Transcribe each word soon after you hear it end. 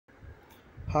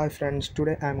Hi friends,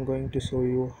 today I am going to show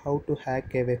you how to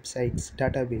hack a website's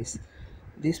database.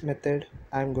 This method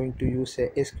I am going to use a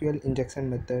SQL injection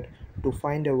method to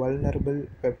find a vulnerable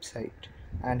website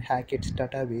and hack its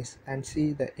database and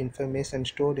see the information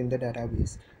stored in the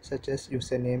database such as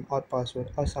username or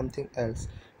password or something else,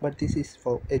 but this is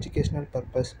for educational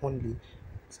purpose only.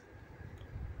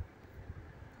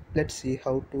 Let's see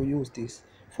how to use this.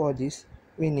 For this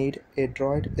we need a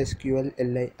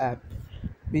driodsqli app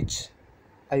which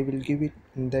I will give it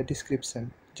in the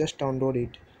description. Just download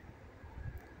it.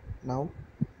 Now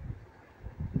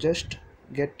just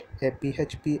get a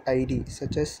PHP ID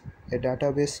such as a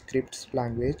database scripts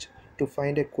language to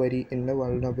find a query in the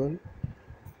vulnerable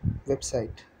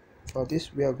website. For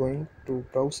this we are going to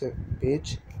browse a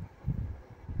page.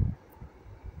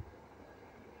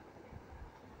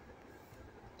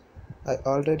 I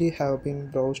already have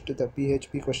been browsed to the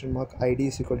PHP question mark ID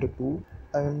is equal to 2.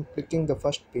 I am clicking the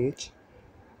first page.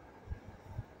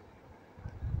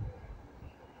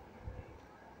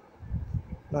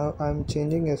 Now I am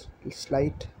changing a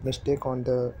slight mistake on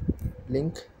the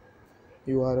link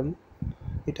URL.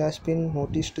 It has been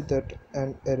noticed that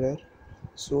an error,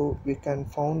 so we can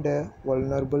found a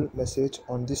vulnerable message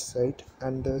on this site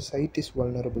and the site is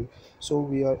vulnerable, so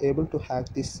we are able to hack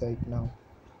this site. Now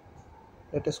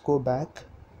let us go back.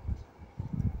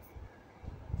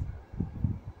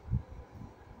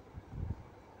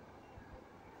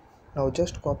 Now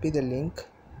just copy the link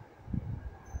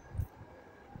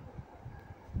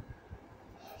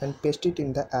and paste it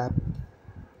in the app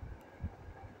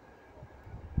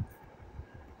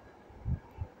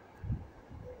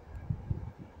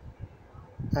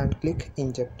and click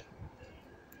inject.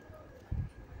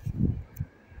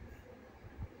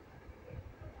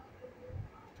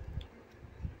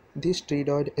 This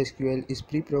Trioid SQL is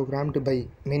pre-programmed by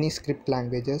many script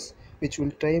languages which will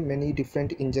try many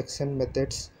different injection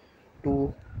methods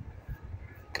to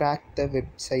crack the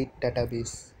website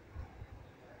database.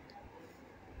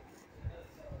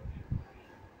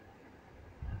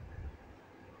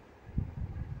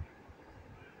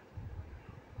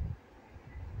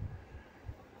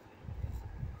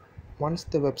 Once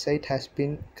the website has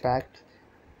been cracked,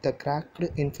 the cracked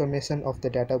information of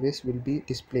the database will be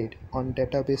displayed on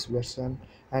database version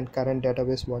and current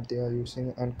database what they are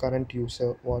using and current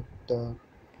user what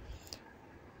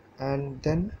and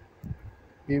then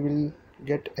we will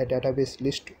get a database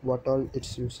list what all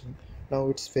it's using. Now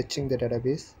it's fetching the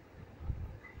database.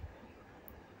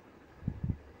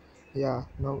 Yeah,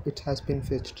 now it has been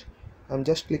fetched. I'm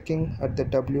just clicking at the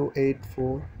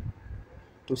W84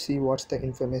 to see what's the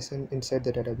information inside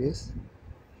the database.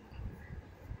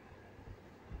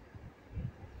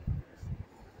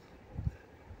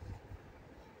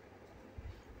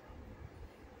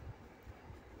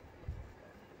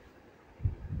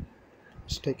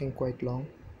 It's taking quite long.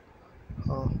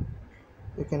 uh,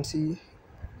 you can see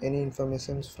any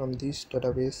information from this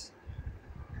database.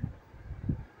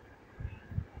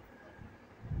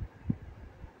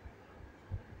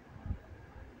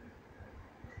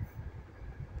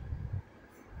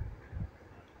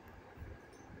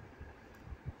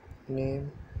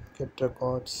 Name, get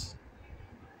records,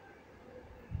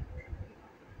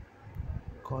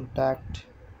 contact.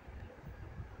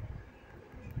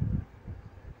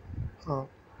 uh,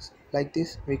 like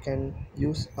this we can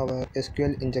use our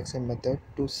SQL injection method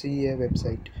to see a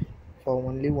website for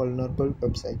only vulnerable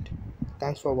website.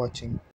 Thanks for watching.